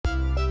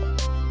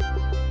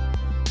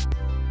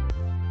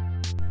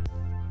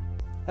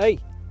Hey,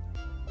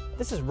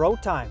 this is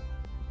Road Time.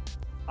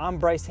 I'm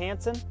Bryce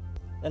Hanson,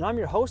 and I'm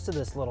your host of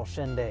this little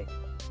shindig.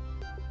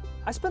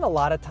 I spend a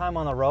lot of time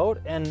on the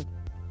road, and,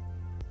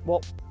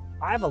 well,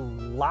 I have a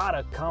lot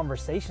of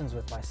conversations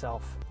with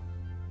myself.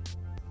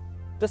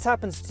 This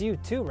happens to you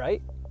too,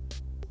 right?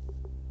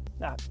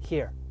 Now,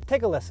 here,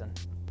 take a listen.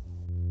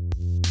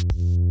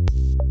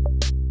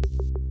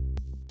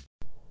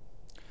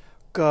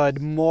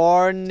 Good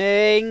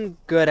morning,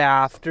 good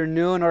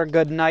afternoon, or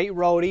good night,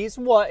 roadies.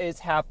 What is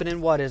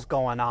happening? What is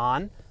going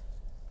on?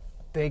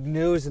 Big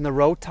news in the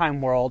Road Time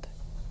world.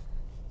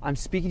 I'm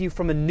speaking to you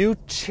from a new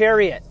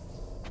Chariot.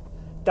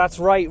 That's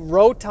right,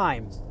 Road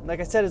Time. Like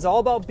I said, it's all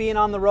about being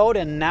on the road,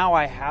 and now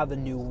I have a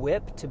new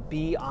whip to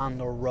be on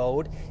the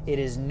road. It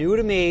is new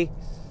to me.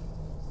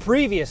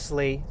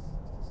 Previously,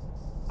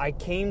 I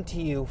came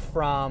to you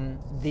from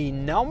the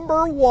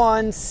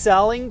 #1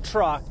 selling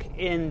truck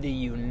in the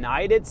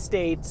United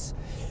States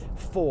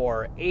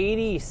for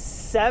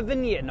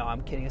 87 years. No,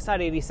 I'm kidding. It's not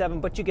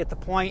 87, but you get the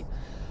point.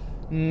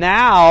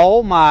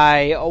 Now,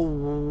 my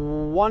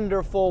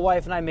wonderful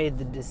wife and I made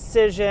the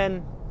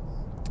decision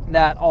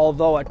that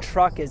although a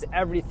truck is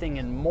everything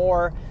and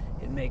more,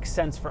 it makes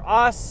sense for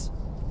us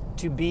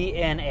to be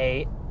in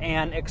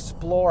an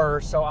Explorer.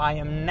 So I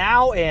am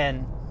now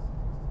in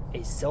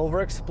a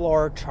Silver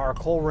Explorer,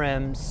 charcoal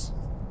rims,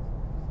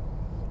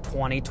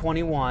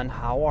 2021.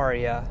 How are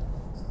ya?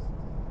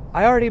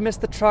 I already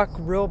missed the truck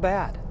real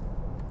bad.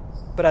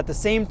 But at the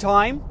same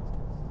time,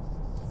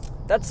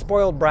 that's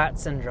spoiled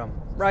brat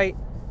syndrome, right?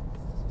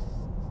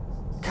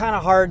 Kind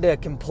of hard to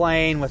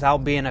complain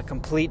without being a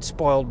complete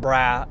spoiled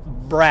brat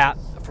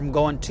from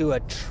going to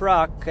a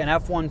truck, an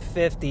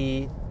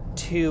F-150,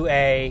 to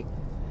I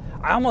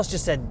almost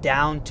just said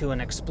down to an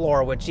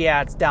Explorer, which,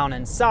 yeah, it's down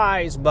in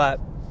size,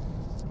 but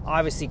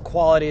obviously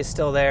quality is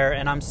still there,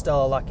 and I'm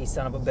still a lucky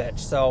son of a bitch.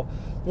 So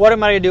what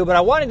am I going to do? But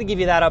I wanted to give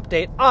you that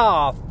update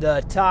off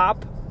the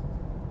top.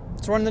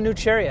 So we're in the new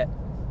Chariot.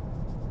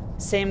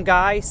 Same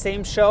guy,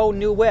 same show,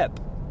 new whip.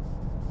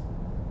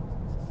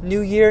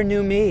 New year,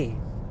 new me.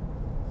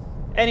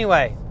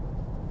 Anyway,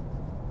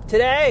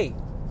 today,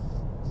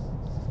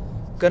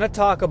 going to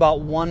talk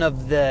about one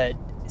of the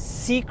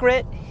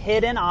secret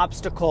hidden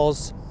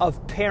obstacles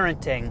of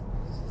parenting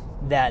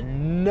that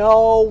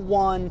no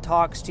one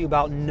talks to you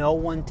about, no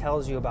one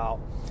tells you about.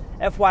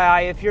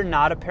 FYI, if you're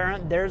not a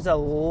parent, there's a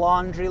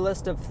laundry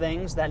list of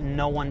things that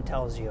no one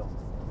tells you.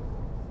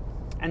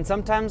 And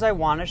sometimes I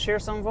want to share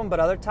some of them, but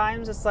other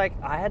times it's like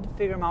I had to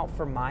figure them out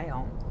for my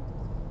own.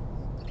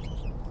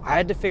 I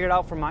had to figure it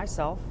out for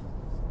myself.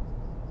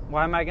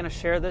 Why am I going to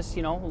share this,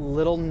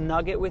 little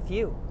nugget with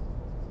you?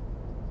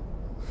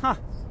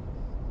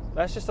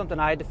 That's just something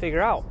I had to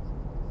figure out.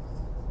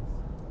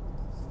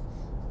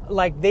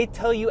 Like, they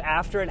tell you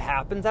after it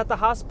happens at the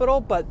hospital,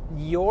 but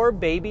your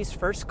baby's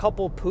first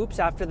couple poops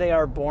after they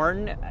are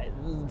born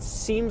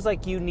seems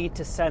like you need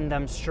to send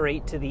them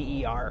straight to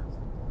the ER.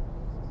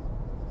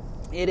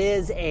 It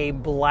is a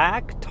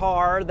black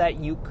tar that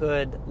you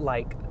could,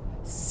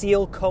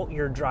 seal coat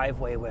your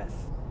driveway with.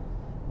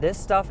 This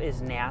stuff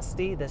is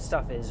nasty. This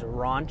stuff is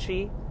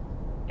raunchy.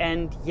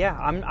 And, yeah,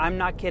 I'm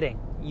not kidding.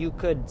 You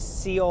could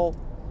seal...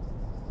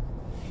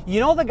 You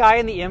know the guy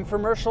in the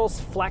infomercials,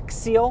 Flex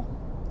Seal?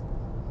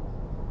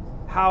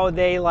 How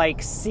they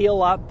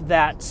seal up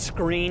that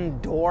screen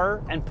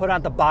door and put it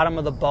at the bottom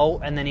of the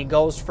boat, and then he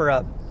goes for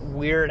a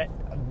weird,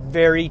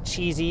 very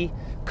cheesy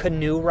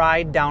canoe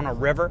ride down a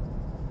river.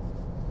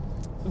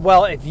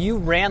 Well, if you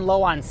ran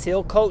low on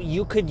seal coat,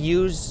 you could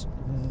use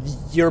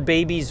your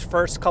baby's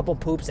first couple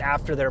poops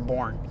after they're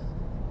born.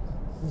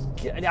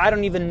 I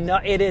don't even know.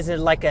 It is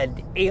like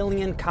an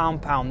alien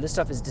compound. This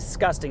stuff is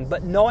disgusting,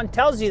 but no one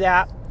tells you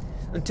that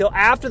until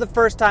after the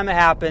first time it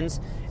happens,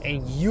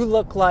 and you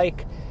look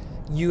like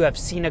you have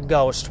seen a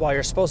ghost while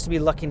you're supposed to be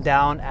looking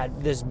down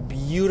at this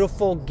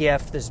beautiful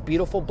gift, this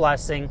beautiful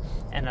blessing,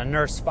 and a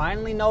nurse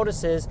finally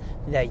notices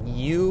that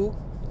you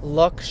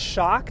look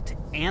shocked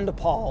and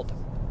appalled.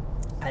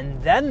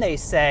 And then they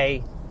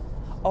say,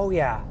 oh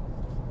yeah,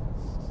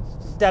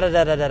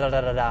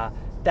 da-da-da-da-da-da-da-da,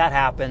 that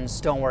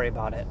happens, don't worry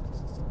about it.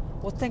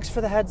 Well, thanks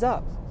for the heads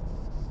up.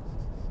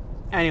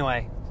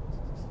 Anyway,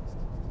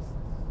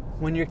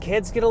 when your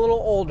kids get a little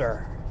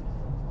older,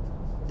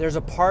 there's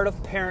a part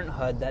of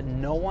parenthood that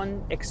no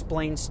one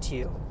explains to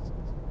you,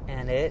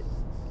 and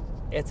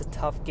it's a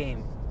tough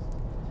game.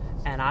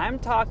 And I'm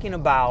talking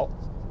about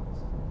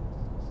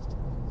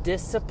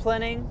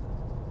disciplining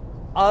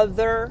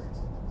other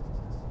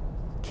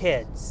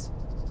kids.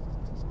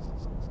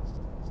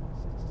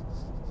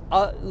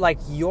 Like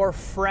your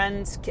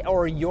friends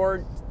or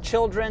your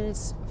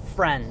children's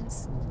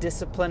friends,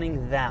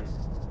 disciplining them.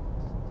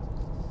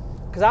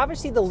 Because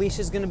obviously the leash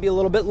is going to be a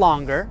little bit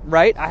longer,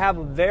 right? I have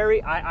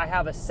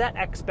a set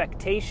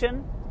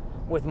expectation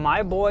with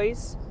my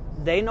boys.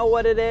 They know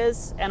what it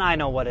is, and I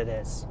know what it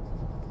is.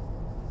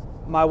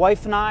 My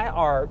wife and I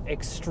are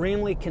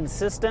extremely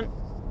consistent.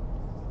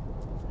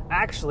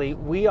 Actually,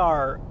 we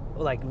are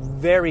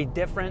very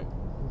different,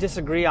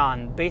 disagree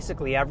on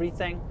basically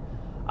everything,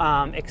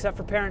 except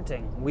for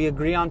parenting. We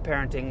agree on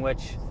parenting,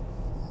 which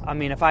I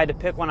mean, if I had to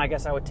pick one, I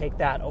guess I would take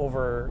that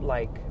over,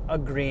 like,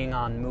 agreeing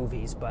on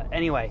movies. But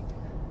anyway,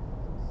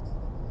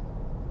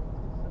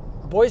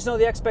 boys know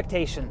the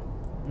expectation.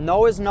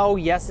 No is no,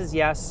 yes is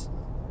yes,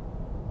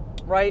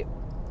 right?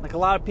 Like a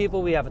lot of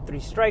people, we have a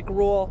 3-strike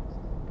rule.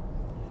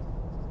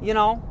 You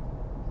know,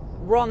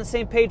 we're on the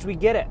same page, we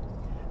get it.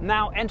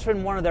 Now,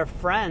 entering one of their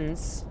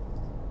friends,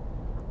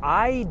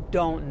 I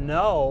don't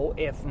know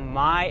if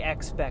my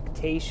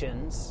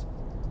expectations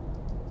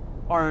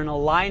are in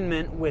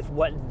alignment with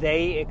what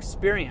they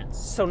experience.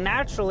 So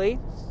naturally,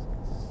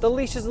 the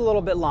leash is a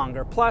little bit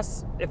longer.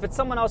 Plus, if it's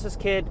someone else's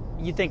kid,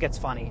 you think it's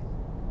funny.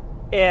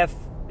 If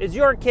it's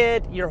your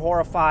kid, you're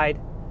horrified,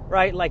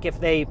 right? Like if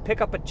they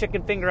pick up a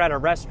chicken finger at a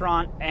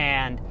restaurant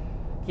and,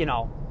 you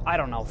know, I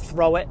don't know,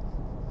 throw it.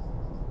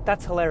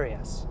 That's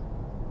hilarious.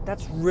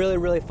 That's really,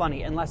 really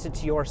funny, unless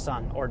it's your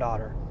son or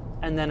daughter.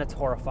 And then it's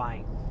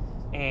horrifying.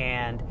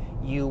 And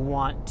you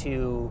want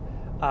to,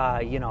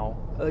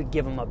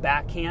 give them a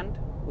backhand,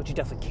 which you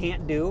definitely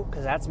can't do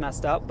because that's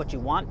messed up, but you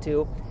want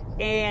to.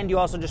 And you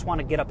also just want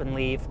to get up and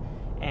leave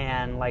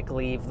and, like,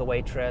 leave the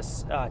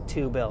waitress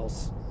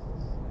 $2.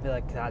 Be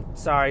like,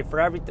 sorry for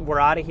everything. We're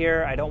out of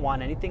here. I don't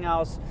want anything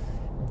else.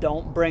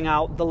 Don't bring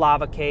out the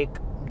lava cake.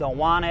 Don't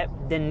want it.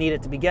 Didn't need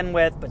it to begin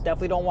with, but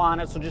definitely don't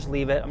want it, so just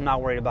leave it. I'm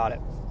not worried about it.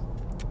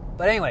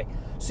 But anyway,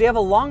 so you have a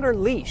longer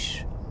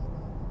leash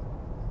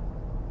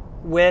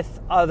with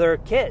other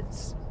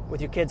kids,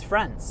 with your kids'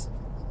 friends.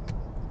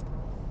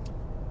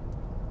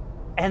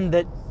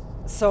 And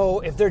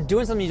so if they're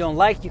doing something you don't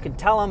like, you can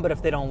tell them, but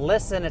if they don't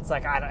listen, it's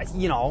like,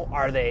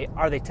 are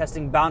they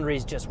testing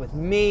boundaries just with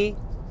me?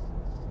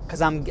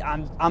 Because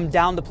I'm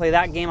down to play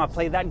that game. I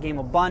played that game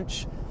a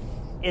bunch.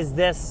 Is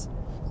this,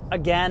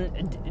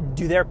 again,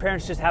 do their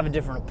parents just have a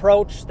different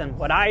approach than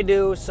what I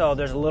do? So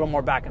there's a little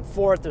more back and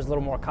forth. There's a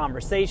little more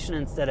conversation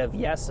instead of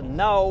yes and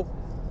no.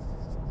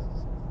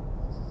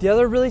 The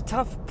other really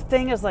tough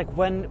thing is like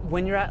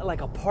when you're at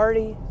like a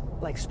party,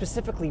 like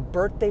specifically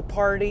birthday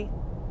party,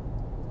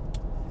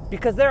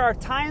 because there are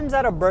times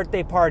at a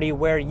birthday party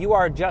where you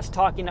are just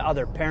talking to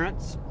other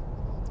parents.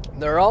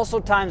 There are also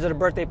times at a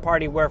birthday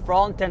party where, for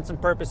all intents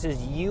and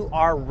purposes, you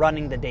are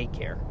running the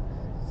daycare.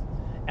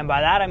 And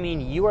by that, I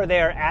mean you are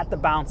there at the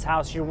bounce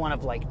house. You're one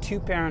of like 2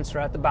 parents who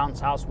are at the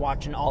bounce house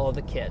watching all of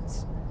the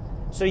kids.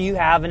 So you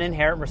have an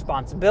inherent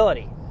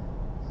responsibility.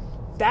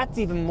 That's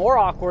even more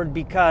awkward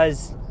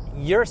because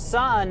your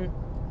son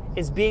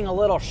is being a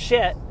little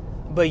shit,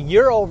 but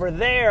you're over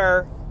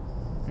there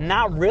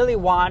not really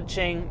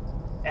watching,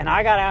 and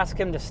I got to ask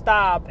him to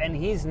stop, and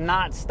he's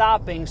not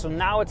stopping, so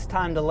now it's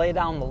time to lay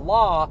down the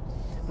law.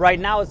 Right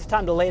now it's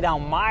time to lay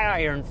down my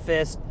iron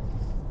fist,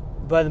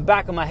 but in the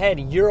back of my head,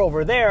 you're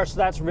over there, so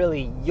that's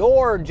really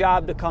your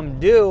job to come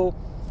do.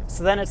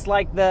 So then it's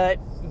like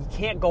you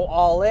can't go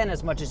all in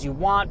as much as you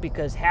want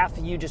because half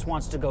of you just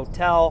wants to go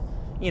tell,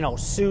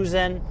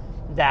 Susan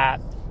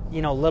that,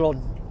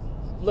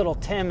 little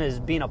Tim is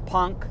being a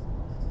punk.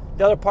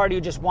 The other part of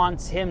you just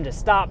wants him to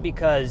stop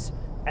because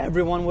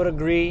everyone would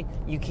agree.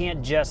 You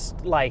can't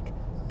just like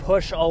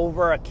push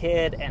over a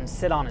kid and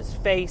sit on his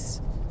face.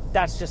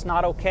 That's just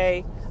not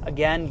okay.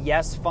 Again,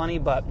 yes, funny,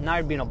 but now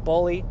you're being a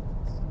bully.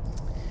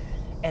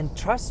 And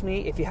trust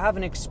me, if you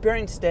haven't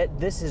experienced it,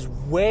 this is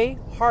way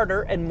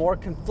harder and more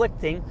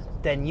conflicting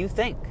than you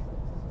think.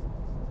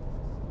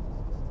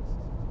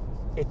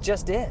 It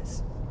just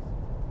is.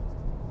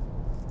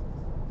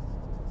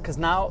 Because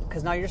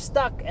now you're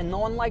stuck, and no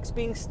one likes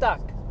being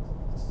stuck.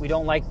 We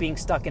don't like being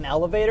stuck in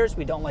elevators.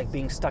 We don't like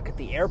being stuck at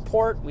the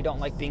airport. We don't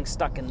like being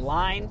stuck in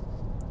line.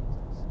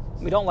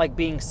 We don't like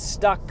being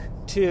stuck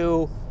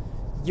to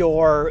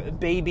your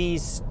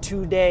baby's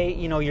 2-day,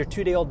 your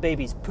 2-day-old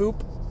baby's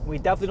poop. We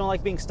definitely don't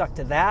like being stuck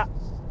to that.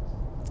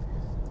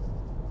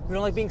 We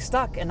don't like being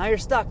stuck, and now you're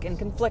stuck and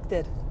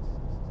conflicted.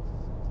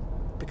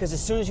 Because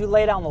as soon as you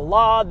lay down the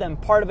law, then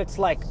part of it's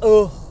like,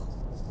 ugh,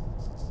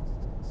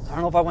 I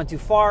don't know if I went too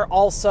far.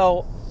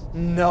 Also,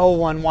 no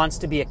one wants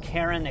to be a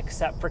Karen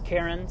except for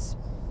Karens,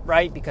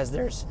 right? Because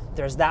there's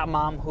that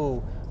mom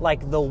who,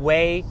 like, the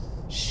way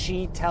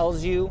she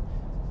tells you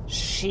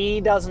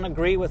she doesn't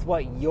agree with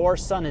what your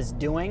son is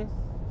doing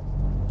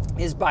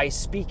is by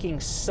speaking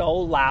so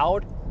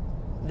loud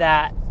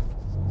that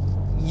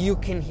you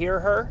can hear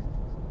her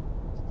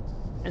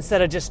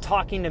instead of just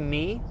talking to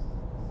me,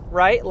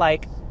 right?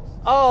 Like,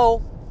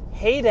 oh,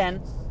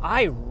 Hayden,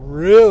 I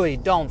really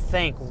don't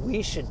think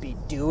we should be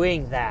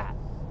doing that.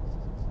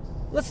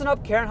 Listen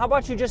up, Karen, how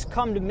about you just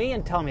come to me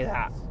and tell me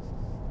that?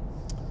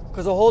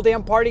 Because the whole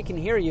damn party can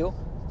hear you.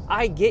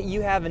 I get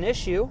you have an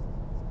issue.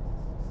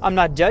 I'm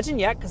not judging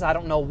yet because I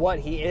don't know what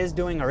he is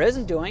doing or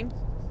isn't doing.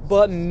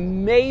 But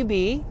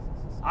maybe,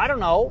 I don't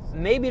know,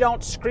 maybe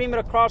don't scream it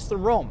across the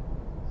room.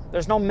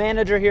 There's no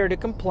manager here to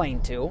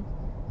complain to.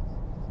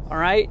 All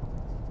right?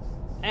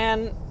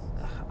 And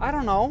I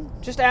don't know,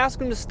 just ask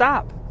him to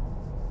stop.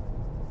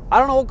 I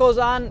don't know what goes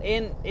on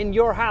in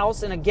your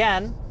house. And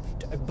again,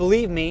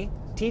 believe me,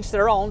 teach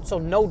their own, so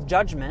no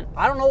judgment.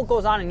 I don't know what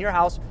goes on in your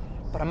house,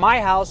 but in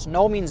my house,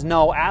 no means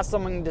no. Ask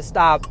someone to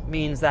stop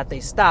means that they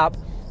stop.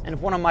 And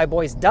if one of my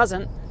boys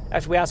doesn't,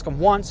 After we ask them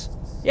once,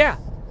 yeah,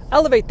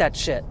 elevate that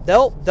shit.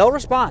 They'll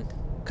respond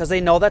because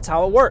they know that's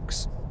how it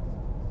works.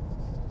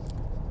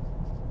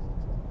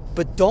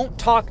 But don't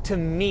talk to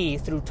me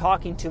through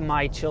talking to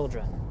my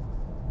children.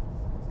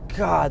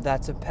 God,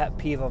 that's a pet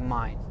peeve of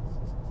mine.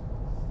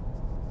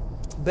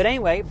 But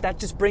anyway, that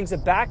just brings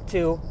it back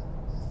to,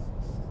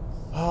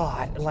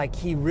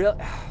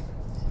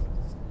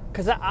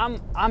 because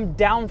I'm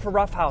down for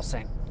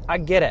roughhousing. I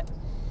get it.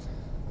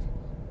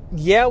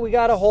 Yeah, we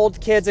got to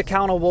hold kids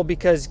accountable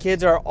because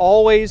kids are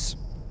always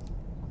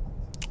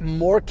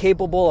more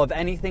capable of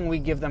anything we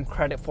give them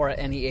credit for at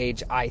any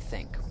age, I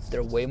think.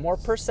 They're way more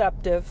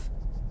perceptive.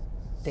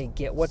 They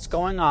get what's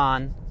going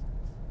on.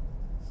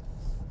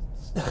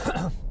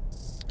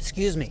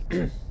 Excuse me.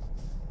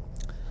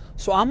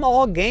 So I'm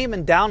all game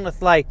and down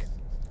with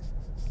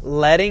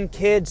letting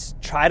kids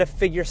try to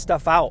figure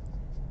stuff out.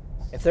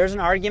 If there's an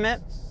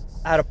argument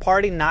at a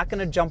party, not going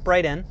to jump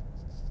right in.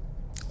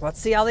 Let's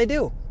see how they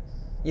do.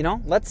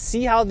 Let's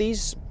see how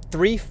these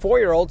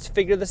 3-4-year-olds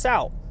figure this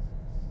out.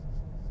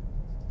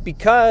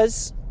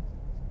 Because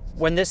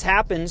when this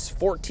happens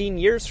 14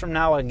 years from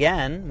now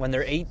again, when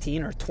they're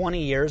 18 or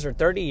 20 years or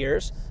 30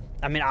 years,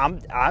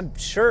 I'm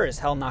sure as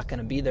hell not going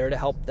to be there to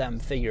help them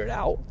figure it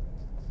out.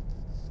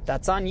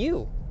 That's on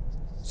you.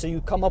 So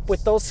you come up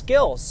with those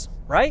skills,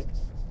 right?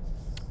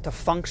 To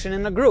function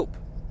in a group.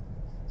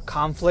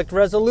 Conflict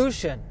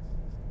resolution.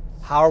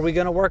 How are we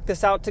going to work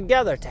this out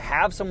together? To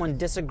have someone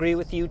disagree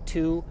with you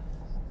to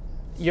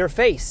your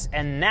face.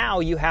 And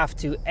now you have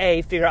to,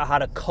 A, figure out how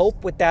to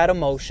cope with that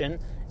emotion,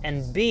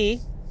 and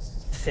B,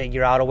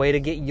 figure out a way to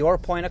get your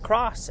point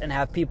across and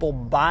have people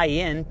buy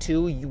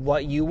into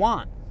what you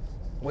want,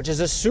 which is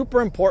a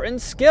super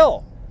important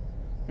skill.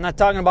 I'm not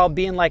talking about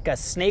being like a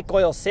snake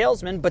oil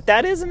salesman, but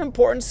that is an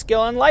important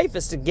skill in life,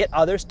 is to get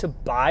others to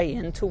buy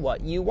into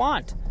what you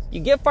want. You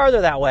get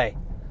farther that way.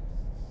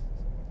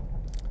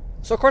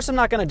 So, of course, I'm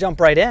not going to jump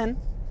right in.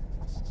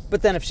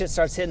 But then if shit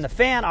starts hitting the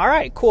fan, all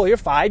right, cool, you're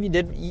 5. You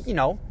did,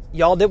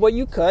 y'all did what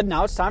you could.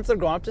 Now it's time for the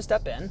grown-up to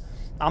step in.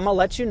 I'm going to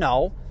let you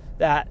know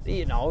that,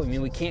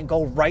 we can't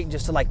go right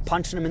just to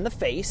punching him in the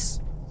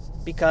face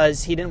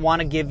because he didn't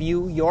want to give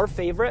you your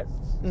favorite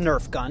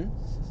Nerf gun.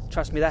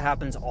 Trust me, that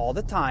happens all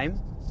the time.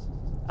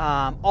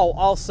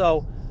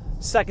 Also,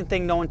 second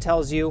thing no one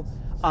tells you,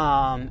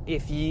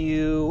 if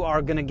you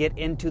are going to get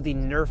into the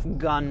Nerf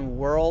gun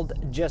world,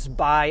 just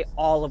buy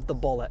all of the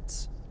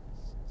bullets.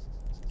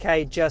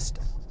 Okay, just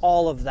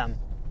all of them.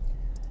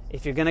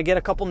 If you're going to get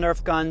a couple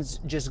Nerf guns,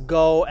 just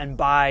go and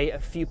buy a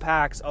few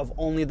packs of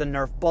only the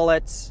Nerf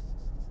bullets.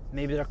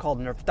 Maybe they're called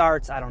Nerf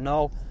darts, I don't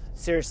know.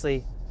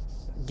 Seriously,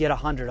 get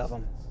 100 of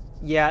them.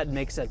 Yeah, it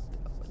makes a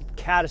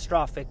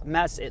catastrophic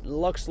mess. It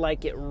looks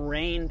like it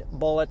rained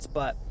bullets,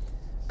 but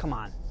come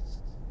on.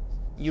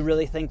 You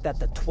really think that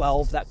the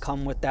 12 that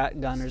come with that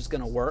gun is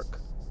going to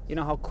work? You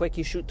know how quick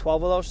you shoot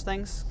 12 of those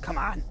things? Come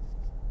on.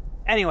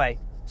 Anyway,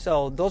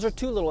 so those are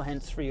 2 little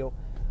hints for you.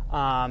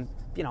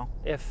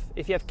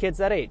 If you have kids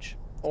that age,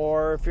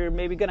 or if you're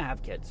maybe going to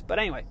have kids. But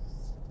anyway.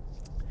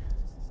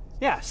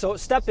 Yeah, so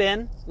step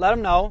in, let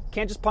them know.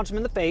 Can't just punch them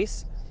in the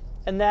face.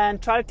 And then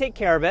try to take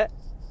care of it.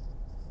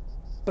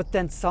 But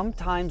then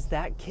sometimes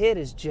that kid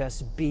is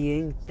just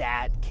being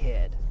that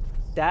kid.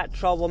 That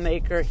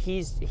troublemaker, he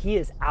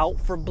is out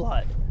for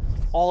blood.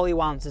 All he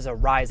wants is a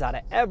rise out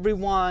of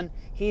everyone.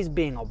 He's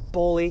being a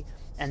bully.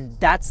 And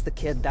that's the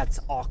kid that's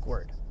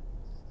awkward.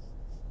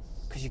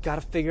 Because you got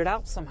to figure it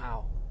out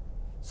somehow.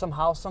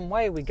 Somehow, some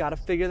way, we got to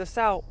figure this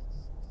out.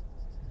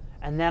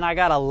 And then I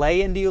got to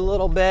lay into you a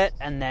little bit,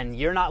 and then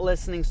you're not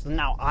listening, so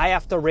now I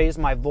have to raise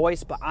my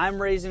voice, but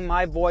I'm raising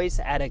my voice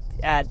at a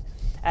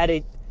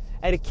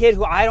kid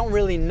who I don't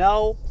really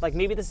know. Like,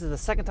 maybe this is the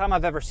second time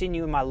I've ever seen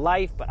you in my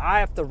life, but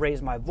I have to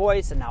raise my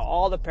voice, and now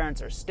all the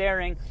parents are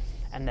staring,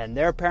 and then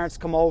their parents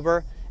come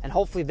over, and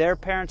hopefully their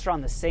parents are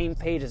on the same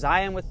page as I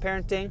am with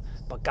parenting,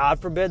 but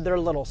God forbid they're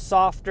a little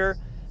softer.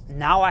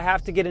 Now I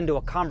have to get into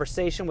a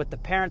conversation with the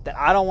parent that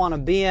I don't want to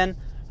be in.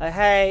 Like,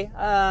 hey,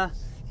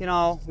 we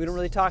don't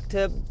really talk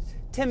to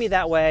Timmy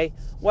that way.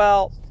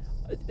 Well,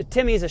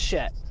 Timmy's a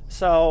shit.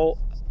 So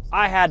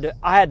I had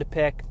to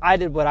pick. I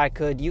did what I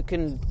could. You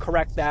can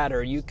correct that,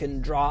 or you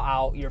can draw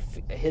out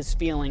his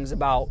feelings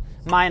about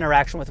my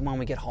interaction with him when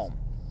we get home.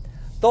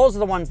 Those are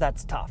the ones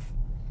that's tough.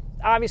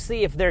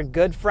 Obviously, if they're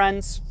good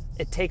friends,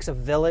 it takes a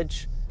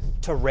village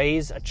to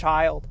raise a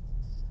child.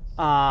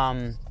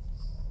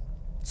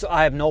 So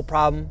I have no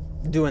problem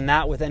doing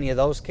that with any of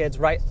those kids,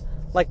 right?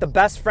 Like the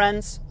best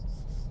friends,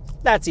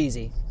 that's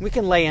easy. We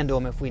can lay into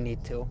them if we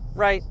need to,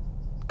 right?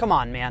 Come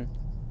on, man.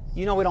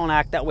 You know we don't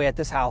act that way at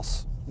this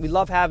house. We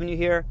love having you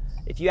here.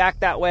 If you act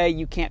that way,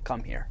 you can't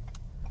come here.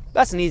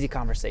 That's an easy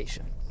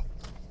conversation.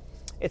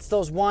 It's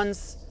those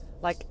ones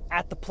like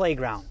at the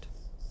playground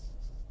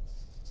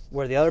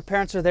where the other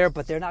parents are there,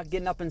 but they're not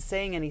getting up and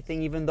saying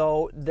anything, even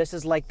though this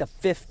is like the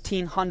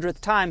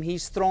 1,500th time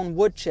he's thrown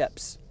wood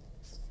chips,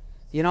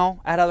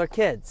 at other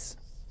kids.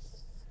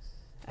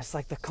 It's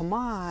like come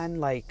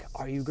on, like,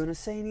 are you going to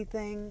say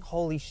anything?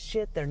 Holy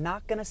shit, they're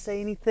not going to say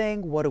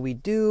anything. What do we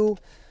do?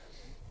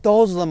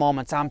 Those are the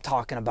moments I'm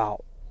talking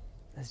about.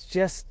 It's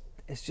just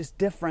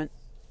different.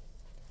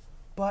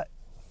 But,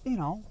 you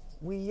know,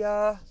 we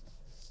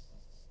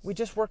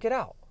just work it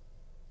out.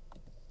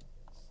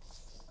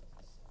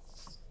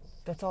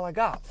 That's all I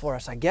got for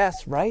us, I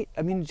guess, right?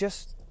 I mean,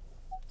 just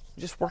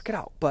work it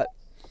out. But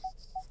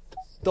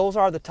those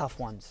are the tough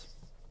ones.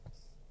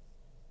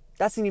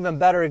 That's an even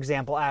better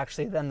example,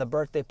 actually, than the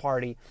birthday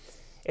party.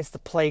 It's the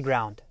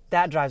playground.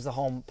 That drives the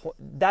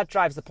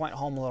point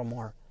home a little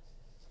more.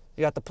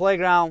 You got the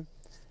playground,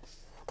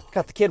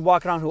 got the kid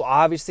walking around who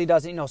obviously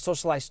doesn't,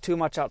 socialize too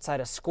much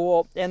outside of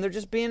school, and they're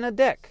just being a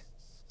dick.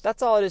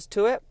 That's all it is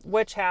to it,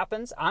 which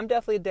happens. I'm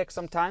definitely a dick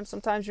sometimes.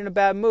 Sometimes you're in a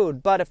bad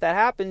mood. But if that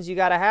happens, you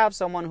got to have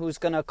someone who's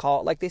going to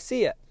call it like they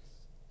see it.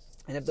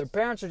 And if their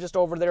parents are just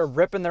over there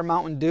ripping their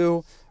Mountain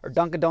Dew or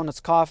Dunkin' Donuts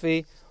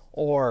coffee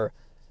or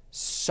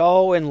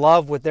so in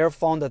love with their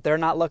phone that they're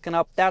not looking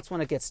up, that's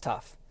when it gets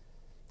tough.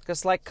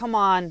 Because, come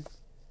on,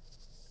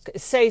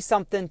 say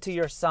something to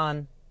your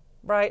son,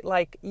 right?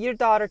 Like, your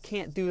daughter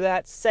can't do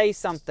that. Say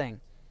something.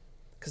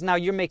 Because now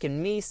you're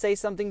making me say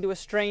something to a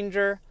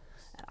stranger.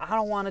 I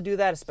don't want to do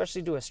that,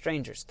 especially to a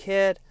stranger's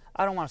kid.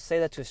 I don't want to say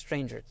that to a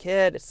stranger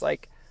kid. It's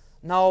like,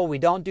 no, we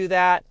don't do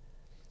that.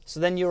 So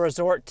then you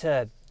resort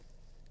to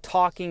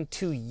talking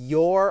to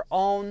your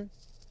own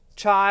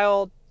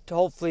child to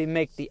hopefully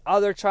make the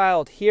other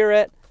child hear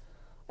it.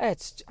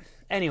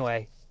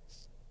 Anyway,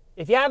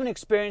 if you haven't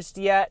experienced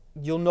it yet,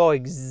 you'll know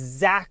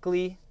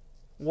exactly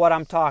what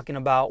I'm talking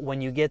about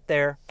when you get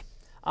there.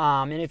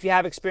 And if you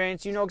have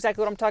experience, you know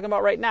exactly what I'm talking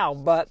about right now.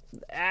 But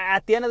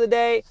at the end of the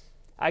day,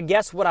 I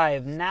guess what I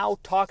have now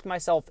talked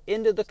myself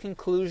into the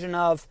conclusion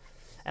of,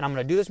 and I'm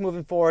going to do this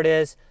moving forward,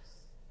 is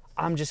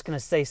I'm just going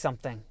to say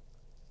something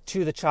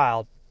to the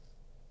child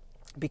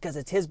because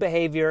it's his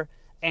behavior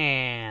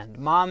and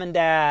mom and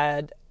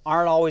dad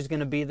aren't always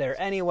going to be there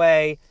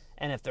anyway.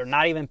 And if they're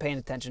not even paying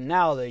attention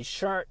now, they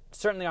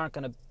certainly aren't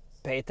going to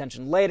pay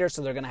attention later.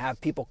 So they're going to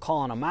have people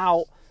calling them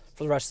out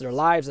for the rest of their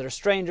lives that are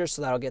strangers.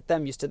 So that'll get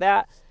them used to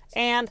that.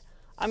 And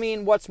I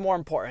mean, what's more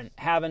important?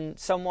 Having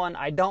someone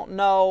I don't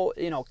know,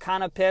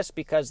 kind of pissed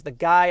because the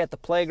guy at the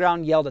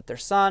playground yelled at their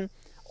son,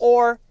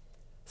 or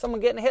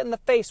someone getting hit in the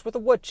face with a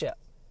wood chip.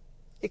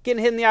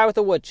 Getting hit in the eye with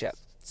a wood chip.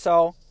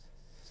 So,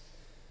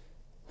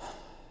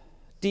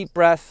 deep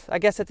breath. I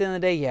guess at the end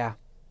of the day, yeah.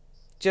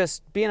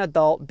 Just be an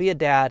adult, be a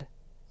dad.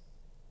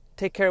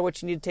 Take care of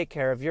what you need to take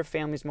care of. Your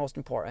family's most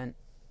important.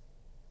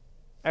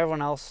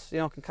 Everyone else,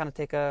 can kind of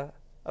take a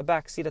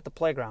back seat at the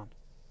playground.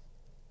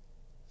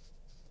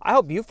 I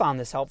hope you found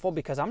this helpful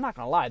because I'm not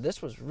going to lie,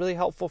 this was really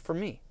helpful for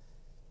me.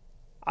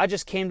 I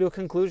just came to a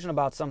conclusion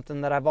about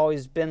something that I've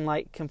always been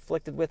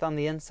conflicted with on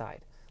the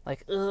inside. I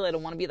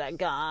don't want to be that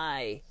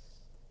guy.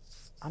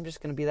 I'm just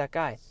going to be that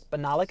guy. But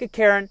not like a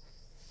Karen.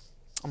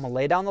 I'm going to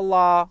lay down the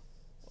law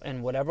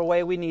in whatever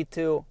way we need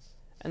to,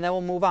 and then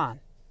we'll move on.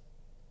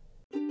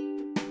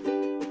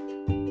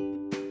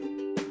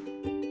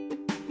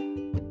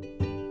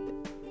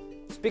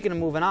 Speaking of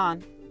moving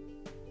on,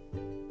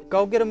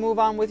 go get a move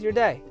on with your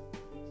day.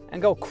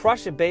 And go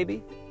crush it,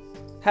 baby.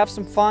 Have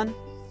some fun.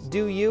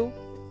 Do you.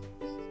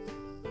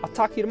 I'll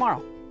talk to you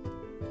tomorrow.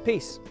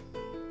 Peace.